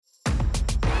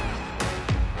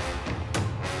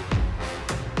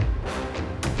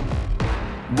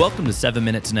Welcome to 7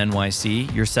 Minutes in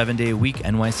NYC, your 7-day-a-week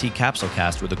NYC capsule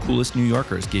cast where the coolest New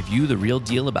Yorkers give you the real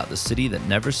deal about the city that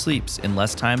never sleeps in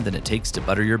less time than it takes to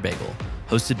butter your bagel.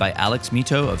 Hosted by Alex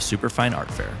Mito of Superfine Art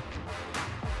Fair.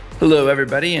 Hello,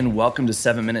 everybody, and welcome to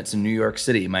 7 Minutes in New York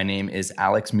City. My name is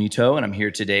Alex Mito, and I'm here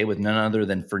today with none other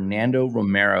than Fernando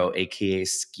Romero, aka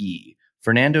Ski.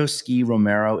 Fernando Ski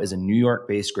Romero is a New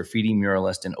York-based graffiti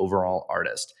muralist and overall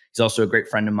artist. He's also a great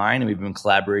friend of mine, and we've been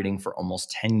collaborating for almost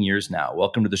 10 years now.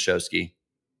 Welcome to the show, Ski.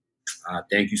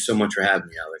 Thank you so much for having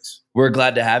me, Alex. We're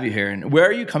glad to have you here. And where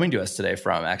are you coming to us today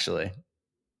from, actually?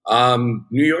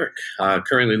 New York.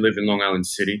 Currently live in Long Island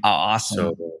City. Oh, awesome.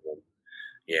 So,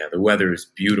 the weather is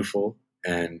beautiful,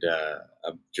 and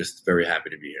I'm just very happy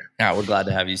to be here. Yeah, we're glad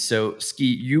to have you. So, Ski,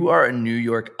 you are a New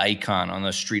York icon on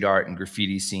the street art and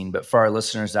graffiti scene. But for our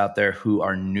listeners out there who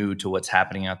are new to what's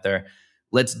happening out there,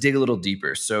 let's dig a little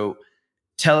deeper. So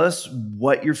tell us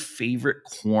what your favorite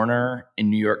corner in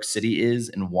New York City is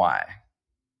and why.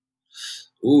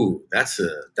 Ooh, that's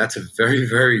a very,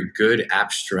 very good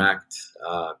abstract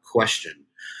question.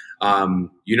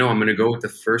 I'm going to go with the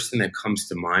first thing that comes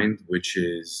to mind, which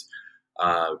is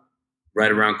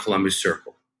right around Columbus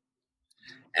Circle.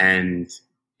 And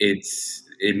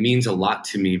it means a lot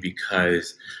to me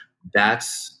because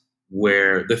that's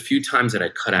where the few times that I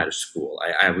cut out of school,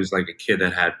 I was like a kid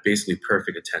that had basically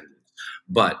perfect attendance.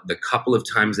 But the couple of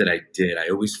times that I did, I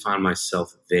always found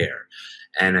myself there.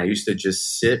 And I used to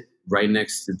just sit right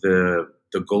next to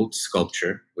the gold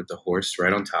sculpture with the horse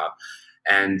right on top.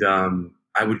 And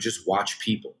I would just watch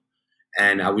people.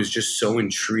 And I was just so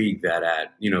intrigued that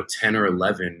at 10 or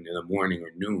 11 in the morning or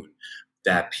noon,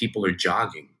 that people are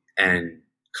jogging and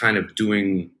kind of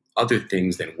doing other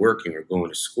things than working or going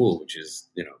to school, which is,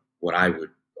 what I would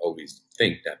always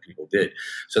think that people did.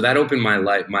 So that opened my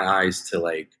eyes to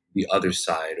like the other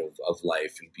side of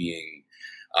life and being,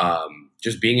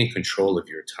 just being in control of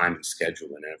your time and schedule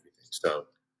and everything. So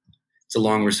it's a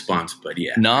long response, but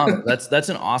yeah. No, that's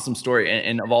an awesome story.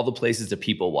 And of all the places that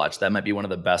people watch, that might be one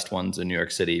of the best ones in New York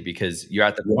City because you're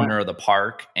at the corner of the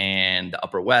Park and the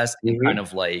Upper West and kind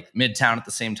of like Midtown at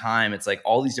the same time. It's like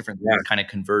all these different things kind of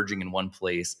converging in one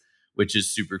place, which is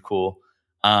super cool.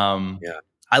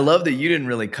 I love that you didn't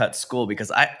really cut school because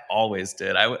I always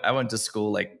did. I went to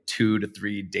school like 2 to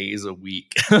 3 days a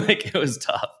week. Like it was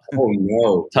tough. Oh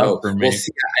no, tough for me. Well,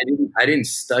 see, I didn't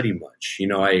study much.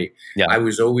 I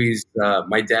was always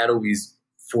my dad always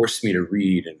forced me to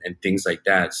read and things like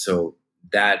that. So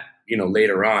that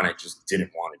later on, I just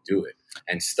didn't want to do it.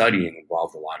 And studying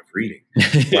involved a lot of reading.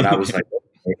 But I was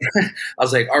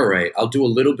like, all right, I'll do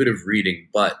a little bit of reading,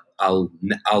 but I'll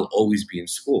always be in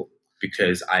school.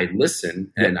 Because I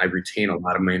listen and I retain a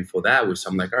lot of my info that way. So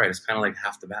I'm like, all right, it's kind of like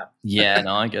half the battle. Yeah,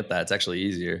 no, I get that. It's actually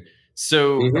easier.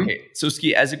 So, So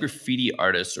Ski, as a graffiti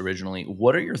artist originally,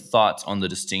 what are your thoughts on the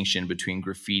distinction between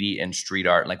graffiti and street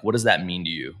art? Like, what does that mean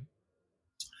to you?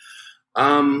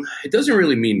 It doesn't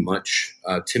really mean much.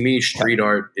 To me, street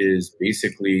art is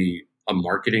basically a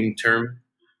marketing term.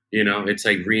 It's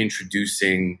like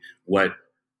reintroducing what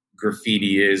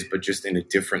graffiti is, but just in a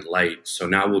different light. So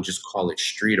now we'll just call it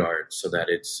street art so that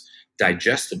it's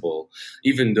digestible,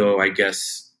 even though I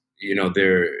guess,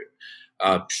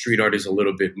 street art is a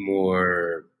little bit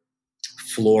more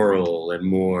floral and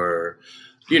more,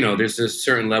 there's a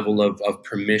certain level of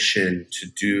permission to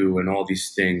do and all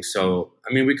these things. So,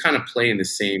 I mean, we kind of play in the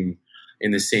same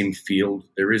field.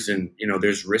 There isn't,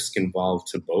 there's risk involved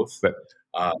to both. Right.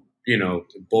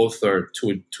 Both are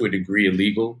to a degree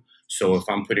illegal. So if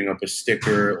I'm putting up a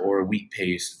sticker or a wheat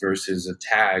paste versus a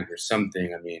tag or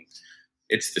something, I mean,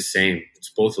 it's the same. It's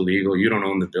both illegal. You don't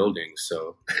own the building.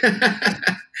 So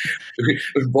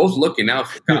we're both looking out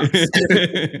for cops.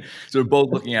 So we're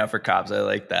both looking out for cops. I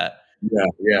like that.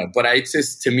 Yeah. But it's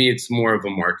just, to me, it's more of a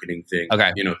marketing thing.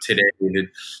 Okay. Today,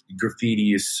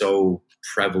 graffiti is so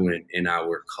prevalent in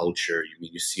our culture.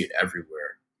 You see it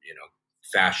everywhere.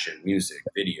 Fashion, music,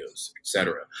 videos,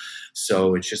 etc.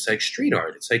 So it's just like street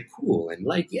art. It's like cool and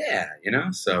like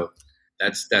So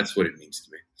that's what it means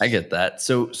to me. I get that.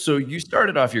 So you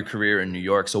started off your career in New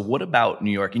York. So what about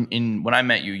New York? In when I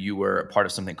met you, you were a part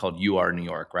of something called You Are New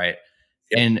York, right?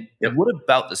 Yep. And what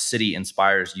about the city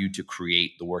inspires you to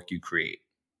create the work you create?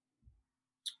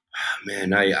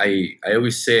 Man, I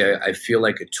always say I feel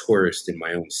like a tourist in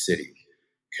my own city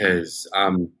because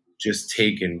I'm just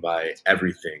taken by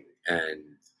everything. And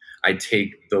I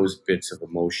take those bits of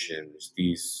emotions,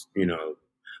 these,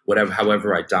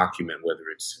 however I document, whether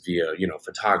it's via,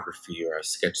 photography or I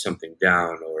sketch something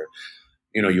down or,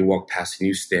 you walk past a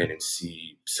newsstand and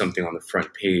see something on the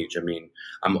front page. I mean,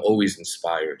 I'm always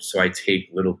inspired. So I take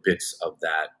little bits of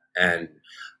that and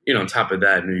on top of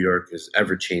that, New York is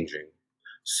ever changing.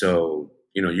 So,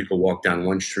 you can walk down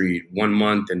one street 1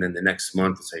 month and then the next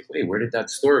month it's like, wait, where did that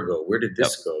store go? Where did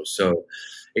this go? So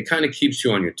it kind of keeps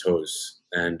you on your toes.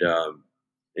 And,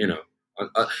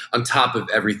 on top of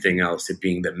everything else, it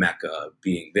being the Mecca,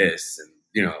 being this, and,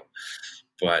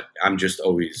 but I'm just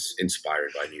always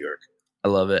inspired by New York. I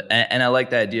love it. And I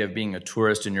like the idea of being a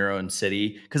tourist in your own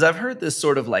city, because I've heard this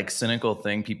sort of like cynical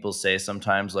thing people say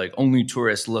sometimes, like only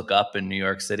tourists look up in New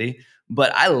York City.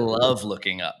 But I love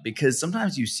looking up because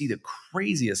sometimes you see the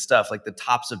craziest stuff, like the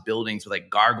tops of buildings with like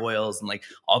gargoyles and like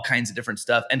all kinds of different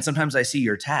stuff. And sometimes I see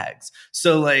your tags.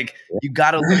 So like you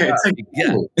got to look up. Like,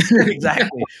 yeah,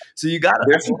 exactly. So you got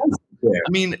to.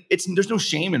 I mean, there's no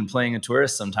shame in playing a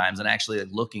tourist sometimes and actually like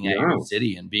looking at your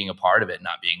city and being a part of it,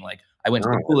 not being like, I went to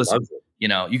the coolest, you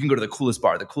can go to the coolest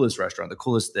bar, the coolest restaurant, the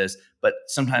coolest this, but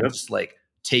sometimes just like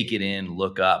take it in,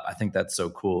 look up. I think that's so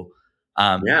cool.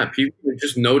 People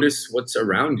just notice what's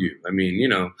around you. I mean,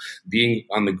 being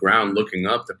on the ground looking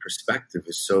up, the perspective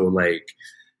is so like,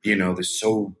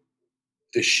 the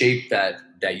shape that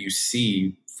you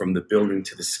see from the building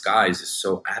to the skies is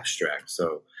so abstract.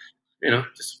 So,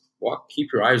 just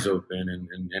keep your eyes open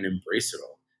and embrace it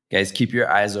all. Guys, keep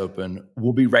your eyes open.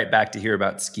 We'll be right back to hear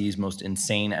about Ski's most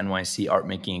insane NYC art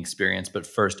making experience. But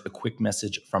first, a quick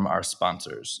message from our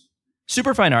sponsors.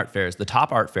 Superfine Art Fair is the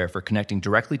top art fair for connecting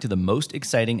directly to the most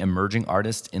exciting emerging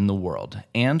artists in the world.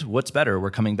 And what's better,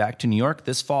 we're coming back to New York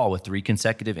this fall with 3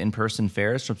 consecutive in-person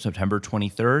fairs from September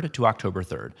 23rd to October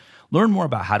 3rd. Learn more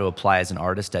about how to apply as an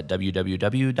artist at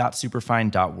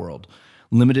www.superfine.world.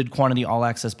 Limited quantity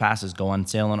all-access passes go on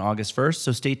sale on August 1st,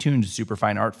 so stay tuned to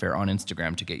Superfine Art Fair on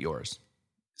Instagram to get yours.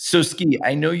 So, Ski,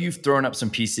 I know you've thrown up some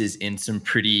pieces in some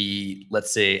pretty,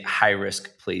 let's say,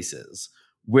 high-risk places.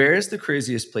 Where's the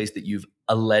craziest place that you've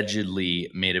allegedly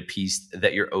made a piece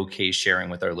that you're okay sharing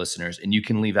with our listeners? And you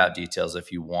can leave out details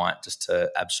if you want, just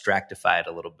to abstractify it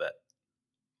a little bit.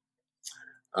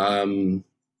 I mean,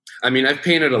 I've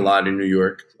painted a lot in New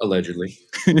York, allegedly,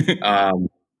 and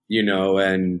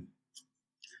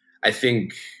I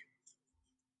think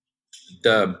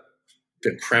the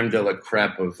creme de la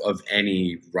creme of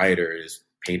any writer is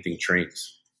painting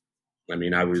trains. I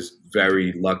mean, I was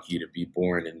very lucky to be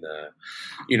born in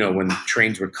when the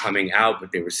trains were coming out,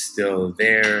 but they were still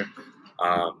there.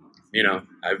 I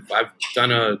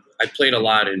played a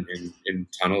lot in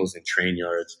tunnels and train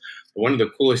yards. But one of the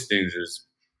coolest things is,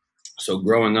 so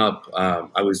growing up,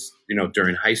 I was,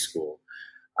 during high school,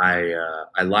 I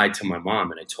lied to my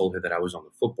mom and I told her that I was on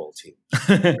the football team,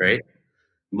 right?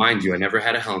 Mind you, I never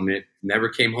had a helmet, never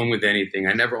came home with anything.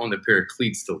 I never owned a pair of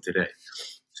cleats till today.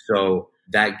 So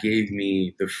that gave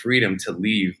me the freedom to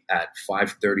leave at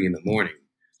 5:30 in the morning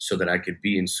so that I could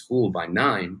be in school by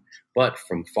 9. But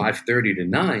from 5:30 to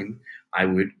 9, I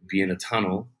would be in a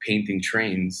tunnel painting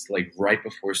trains, like right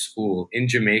before school in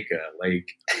Jamaica.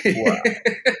 Like, wow.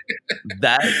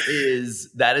 That is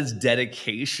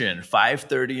dedication.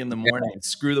 5:30 in the morning.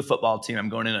 Screw the football team. I'm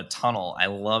going in a tunnel. I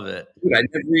love it. Dude, I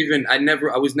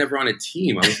was never on a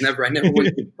team. I never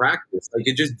went to practice. Like,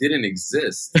 it just didn't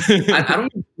exist. I don't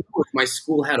even know if my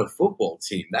school had a football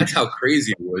team. That's how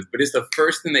crazy it was. But it's the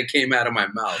first thing that came out of my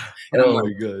mouth. And I'm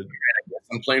like, good. I guess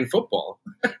I'm playing football.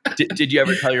 Did you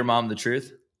ever tell your mom the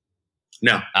truth?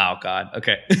 No. Oh, God.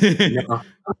 Okay. No. One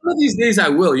of these days I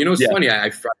will. It's funny. I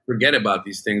forget about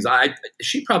these things.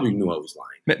 She probably knew I was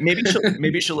lying.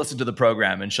 Maybe she'll listen to the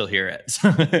program and she'll hear it.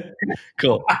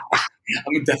 Cool.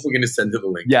 I'm definitely going to send her the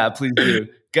link. Yeah, please do.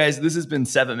 Guys, this has been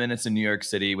 7 Minutes in New York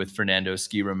City with Fernando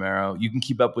Ski Romero. You can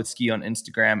keep up with Ski on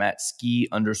Instagram at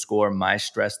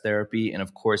ski_mystresstherapy. And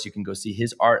of course, you can go see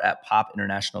his art at Pop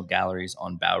International Galleries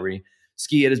on Bowery.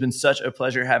 Ski, it has been such a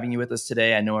pleasure having you with us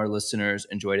today. I know our listeners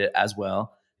enjoyed it as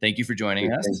well. Thank you for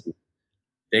joining us.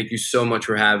 Thank you so much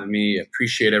for having me.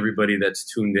 Appreciate everybody that's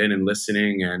tuned in and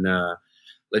listening. And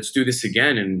let's do this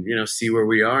again and, see where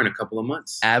we are in a couple of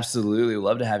months. Absolutely.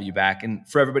 Love to have you back. And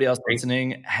for everybody else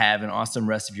listening, have an awesome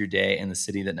rest of your day in the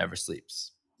city that never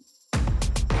sleeps.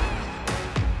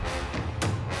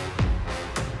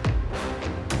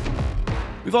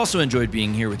 We've also enjoyed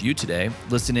being here with you today.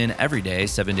 Listen in every day,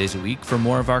 7 days a week, for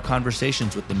more of our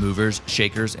conversations with the movers,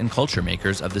 shakers, and culture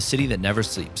makers of the city that never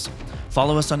sleeps.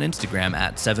 Follow us on Instagram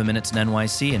at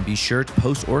 7minutesNYC and be sure to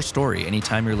post or story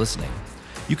anytime you're listening.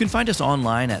 You can find us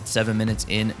online at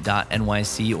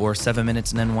 7minutesin.nyc or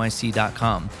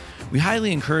 7minutesnyc.com. We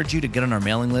highly encourage you to get on our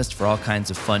mailing list for all kinds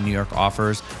of fun New York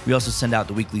offers. We also send out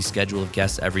the weekly schedule of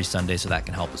guests every Sunday, so that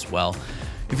can help as well.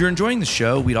 If you're enjoying the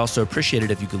show, we'd also appreciate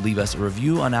it if you could leave us a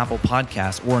review on Apple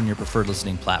Podcasts or on your preferred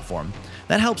listening platform.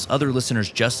 That helps other listeners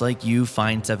just like you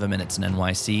find 7 Minutes in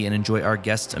NYC and enjoy our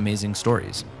guests' amazing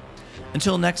stories.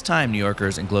 Until next time, New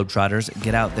Yorkers and Globetrotters,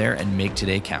 get out there and make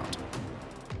today count.